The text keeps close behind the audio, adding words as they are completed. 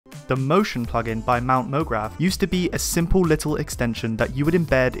The Motion plugin by Mograph used to be a simple little extension that you would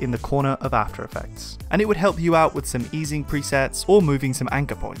embed in the corner of After Effects, and it would help you out with some easing presets or moving some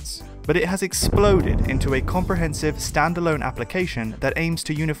anchor points. But it has exploded into a comprehensive standalone application that aims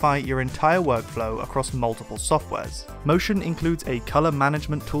to unify your entire workflow across multiple softwares. Motion includes a color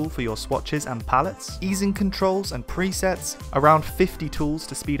management tool for your swatches and palettes, easing controls and presets, around 50 tools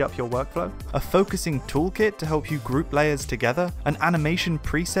to speed up your workflow, a focusing toolkit to help you group layers together, an animation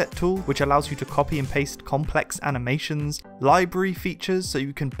preset tool which allows you to copy and paste complex animations, library features so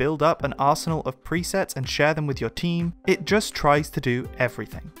you can build up an arsenal of presets and share them with your team. It just tries to do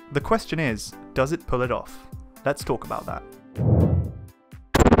everything. The question is, does it pull it off? Let's talk about that.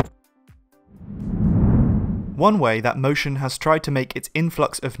 One way that Motion has tried to make its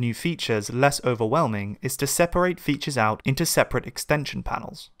influx of new features less overwhelming is to separate features out into separate extension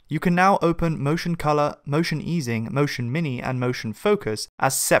panels. You can now open Motion Color, Motion Easing, Motion Mini, and Motion Focus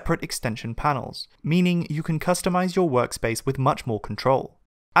as separate extension panels, meaning you can customize your workspace with much more control.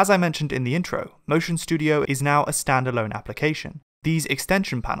 As I mentioned in the intro, Motion Studio is now a standalone application. These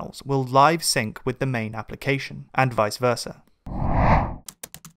extension panels will live sync with the main application, and vice versa.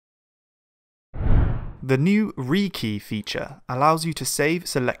 The new rekey feature allows you to save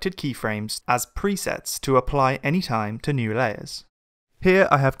selected keyframes as presets to apply anytime to new layers. Here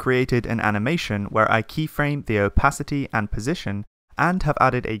I have created an animation where I keyframe the opacity and position and have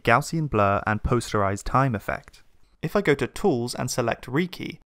added a Gaussian blur and posterized time effect. If I go to Tools and select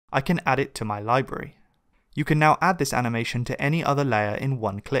rekey, I can add it to my library. You can now add this animation to any other layer in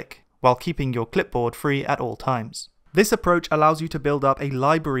one click, while keeping your clipboard free at all times. This approach allows you to build up a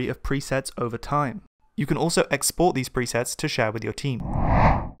library of presets over time. You can also export these presets to share with your team.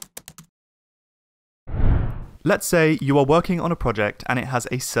 Let's say you are working on a project and it has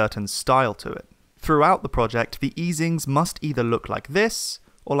a certain style to it. Throughout the project, the easings must either look like this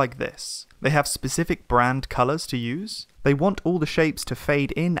or like this. They have specific brand colors to use. They want all the shapes to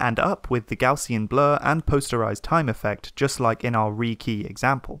fade in and up with the Gaussian blur and posterized time effect, just like in our rekey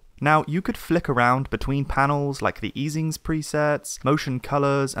example. Now, you could flick around between panels like the easings presets, motion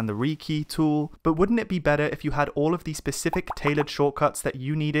colors, and the rekey tool, but wouldn't it be better if you had all of the specific tailored shortcuts that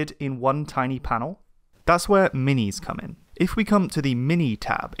you needed in one tiny panel? That's where minis come in. If we come to the Mini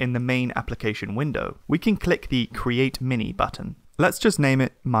tab in the main application window, we can click the Create Mini button. Let's just name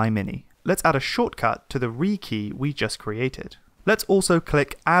it My Mini. Let's add a shortcut to the rekey we just created. Let's also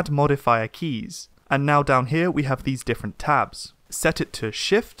click Add Modifier Keys. And now down here we have these different tabs. Set it to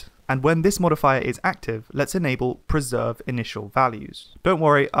Shift, and when this modifier is active, let's enable Preserve Initial Values. Don't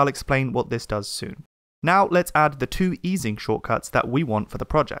worry, I'll explain what this does soon. Now let's add the 2 easing shortcuts that we want for the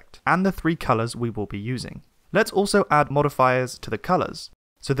project, and the 3 colors we will be using. Let's also add modifiers to the colors,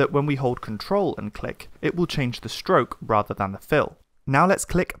 so that when we hold Ctrl and click, it will change the stroke rather than the fill. Now let's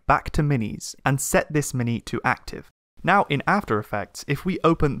click Back to Minis and set this mini to active. Now in After Effects, if we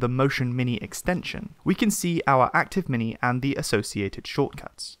open the Motion Mini extension, we can see our active mini and the associated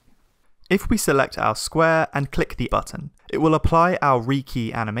shortcuts. If we select our square and click the button, it will apply our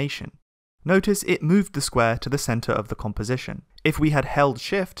rekey animation. Notice it moved the square to the center of the composition. If we had held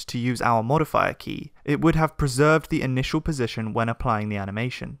Shift to use our modifier key, it would have preserved the initial position when applying the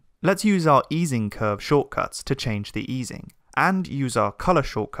animation. Let's use our easing curve shortcuts to change the easing, and use our color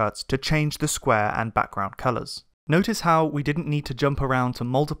shortcuts to change the square and background colors. Notice how we didn't need to jump around to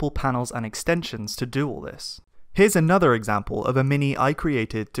multiple panels and extensions to do all this. Here's another example of a mini I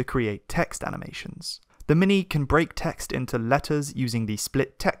created to create text animations. The mini can break text into letters using the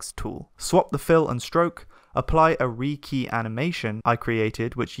Split Text tool, swap the fill and stroke, apply a rekey animation I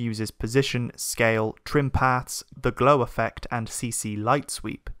created which uses position, scale, trim paths, the glow effect, and CC light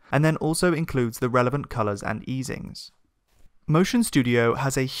sweep, and then also includes the relevant colors and easings. Motion Studio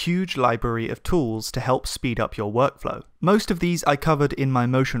has a huge library of tools to help speed up your workflow. Most of these I covered in my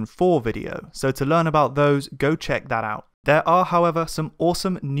Motion 4 video, so to learn about those, go check that out. There are, however, some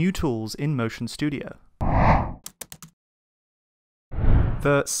awesome new tools in Motion Studio.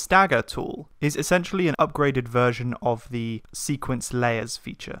 The Stagger tool is essentially an upgraded version of the Sequence Layers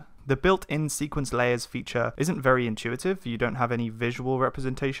feature. The built-in Sequence Layers feature isn't very intuitive. You don't have any visual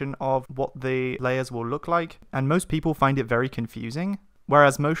representation of what the layers will look like, and most people find it very confusing.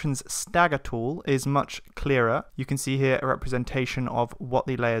 Whereas Motion's Stagger tool is much clearer. You can see here a representation of what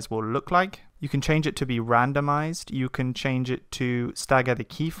the layers will look like. You can change it to be randomized. You can change it to stagger the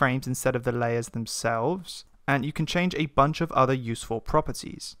keyframes instead of the layers themselves. And you can change a bunch of other useful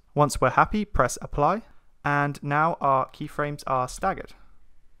properties. Once we're happy, press Apply, and now our keyframes are staggered.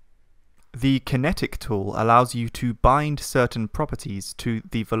 The Kinetic tool allows you to bind certain properties to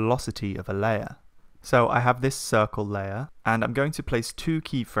the velocity of a layer. So I have this circle layer, and I'm going to place 2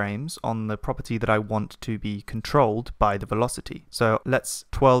 keyframes on the property that I want to be controlled by the velocity. So let's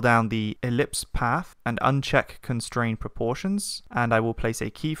twirl down the ellipse path and uncheck constrain proportions, and I will place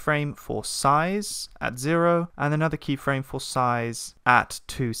a keyframe for size at 0 and another keyframe for size at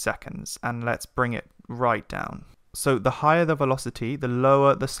 2 seconds, and let's bring it right down. So the higher the velocity, the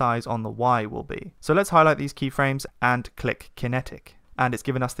lower the size on the Y will be. So let's highlight these keyframes and click kinetic. And it's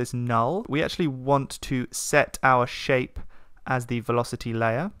given us this null. We actually want to set our shape as the velocity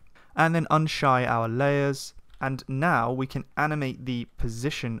layer and then unshy our layers. And now we can animate the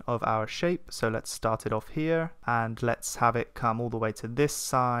position of our shape. So let's start it off here and let's have it come all the way to this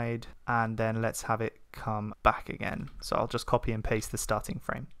side, and then let's have it come back again. So I'll just copy and paste the starting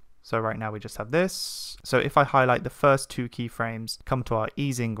frame. So right now we just have this. So if I highlight the first 2 keyframes, come to our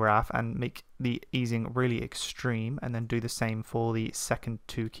easing graph and make the easing really extreme, and then do the same for the second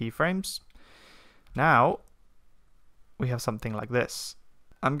 2 keyframes. Now we have something like this.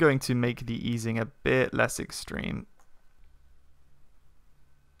 I'm going to make the easing a bit less extreme.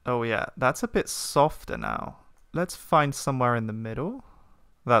 Oh yeah, that's a bit softer now. Let's find somewhere in the middle.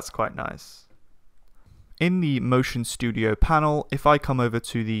 That's quite nice. In the Motion Studio panel, if I come over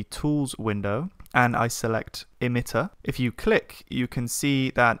to the Tools window and I select Emitter, if you click, you can see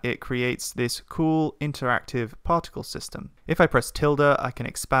that it creates this cool interactive particle system. If I press tilde, I can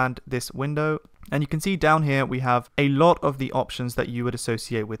expand this window, and you can see down here we have a lot of the options that you would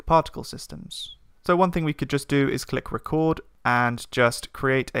associate with particle systems. So one thing we could just do is click record and just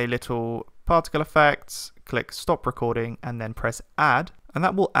create a little particle effect, click stop recording, and then press add. And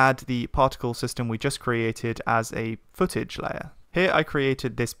that will add the particle system we just created as a footage layer. Here I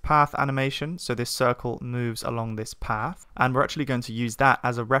created this path animation, so this circle moves along this path, and we're actually going to use that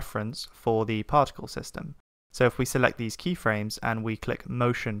as a reference for the particle system. So if we select these keyframes and we click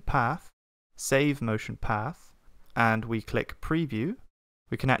motion path, save motion path, and we click preview,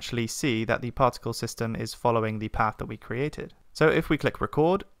 we can actually see that the particle system is following the path that we created. So if we click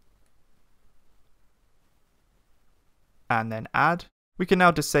record, and then add, we can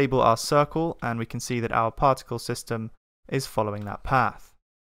now disable our circle, and we can see that our particle system is following that path.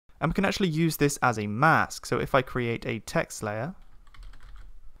 And we can actually use this as a mask. So if I create a text layer,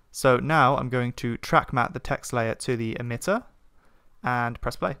 so now I'm going to track map the text layer to the emitter and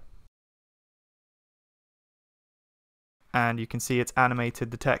press play. And you can see it's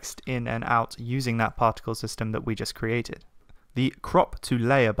animated the text in and out using that particle system that we just created. The crop to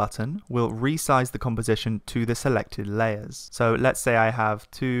layer button will resize the composition to the selected layers. So let's say I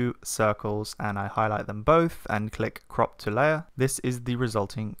have 2 circles and I highlight them both and click crop to layer. This is the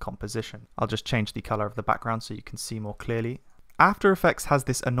resulting composition. I'll just change the color of the background so you can see more clearly. After Effects has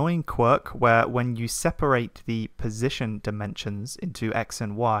this annoying quirk where when you separate the position dimensions into X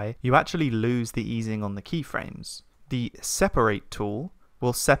and Y, you actually lose the easing on the keyframes. The separate tool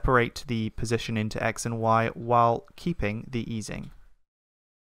will separate the position into X and Y while keeping the easing.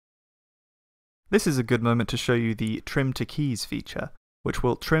 This is a good moment to show you the trim to keys feature, which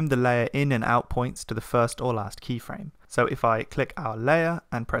will trim the layer in and out points to the first or last keyframe. So if I click our layer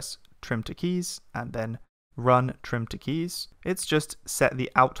and press trim to keys and then run trim to keys, it's just set the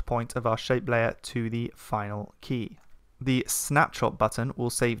out point of our shape layer to the final key. The snapshot button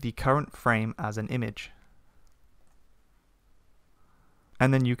will save the current frame as an image.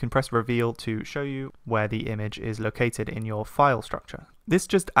 And then you can press reveal to show you where the image is located in your file structure. This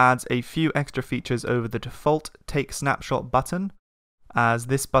just adds a few extra features over the default Take Snapshot button, as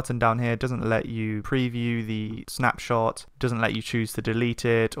this button down here doesn't let you preview the snapshot, doesn't let you choose to delete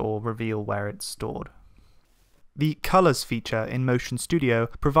it or reveal where it's stored. The Colors feature in Motion Studio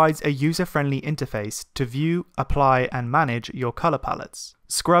provides a user-friendly interface to view, apply, and manage your color palettes.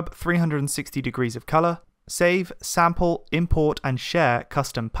 Scrub 360 degrees of color, save, sample, import, and share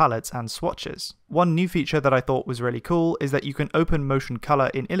custom palettes and swatches. One new feature that I thought was really cool is that you can open motion color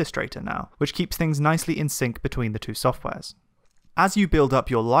in Illustrator now, which keeps things nicely in sync between the 2 softwares. As you build up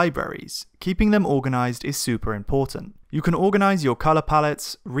your libraries, keeping them organized is super important. You can organize your color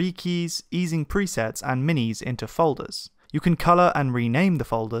palettes, rekeys, easing presets, and minis into folders. You can color and rename the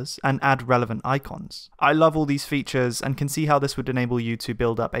folders and add relevant icons. I love all these features and can see how this would enable you to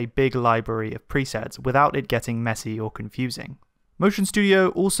build up a big library of presets without it getting messy or confusing. Motion Studio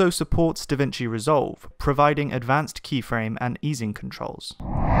also supports DaVinci Resolve, providing advanced keyframe and easing controls.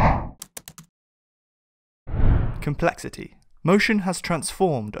 Complexity. Motion has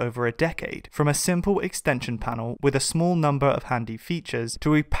transformed over a decade from a simple extension panel with a small number of handy features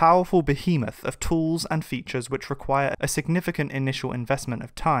to a powerful behemoth of tools and features which require a significant initial investment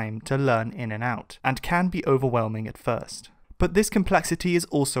of time to learn in and out, and can be overwhelming at first. But this complexity is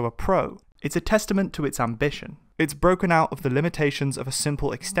also a pro. It's a testament to its ambition. It's broken out of the limitations of a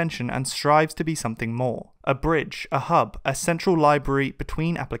simple extension and strives to be something more. A bridge, a hub, a central library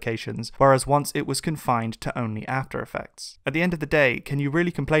between applications, whereas once it was confined to only After Effects. At the end of the day, can you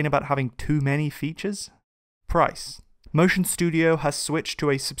really complain about having too many features? Price. Motion Studio has switched to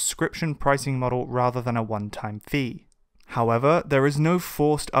a subscription pricing model rather than a one-time fee. However, there is no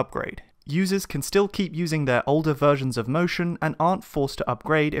forced upgrade. Users can still keep using their older versions of Motion and aren't forced to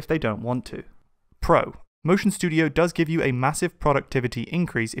upgrade if they don't want to. Pro. Motion Studio does give you a massive productivity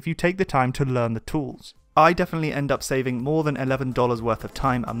increase if you take the time to learn the tools. I definitely end up saving more than $11 worth of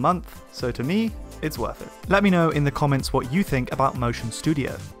time a month, so to me, it's worth it. Let me know in the comments what you think about Motion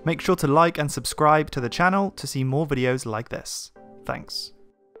Studio. Make sure to like and subscribe to the channel to see more videos like this. Thanks.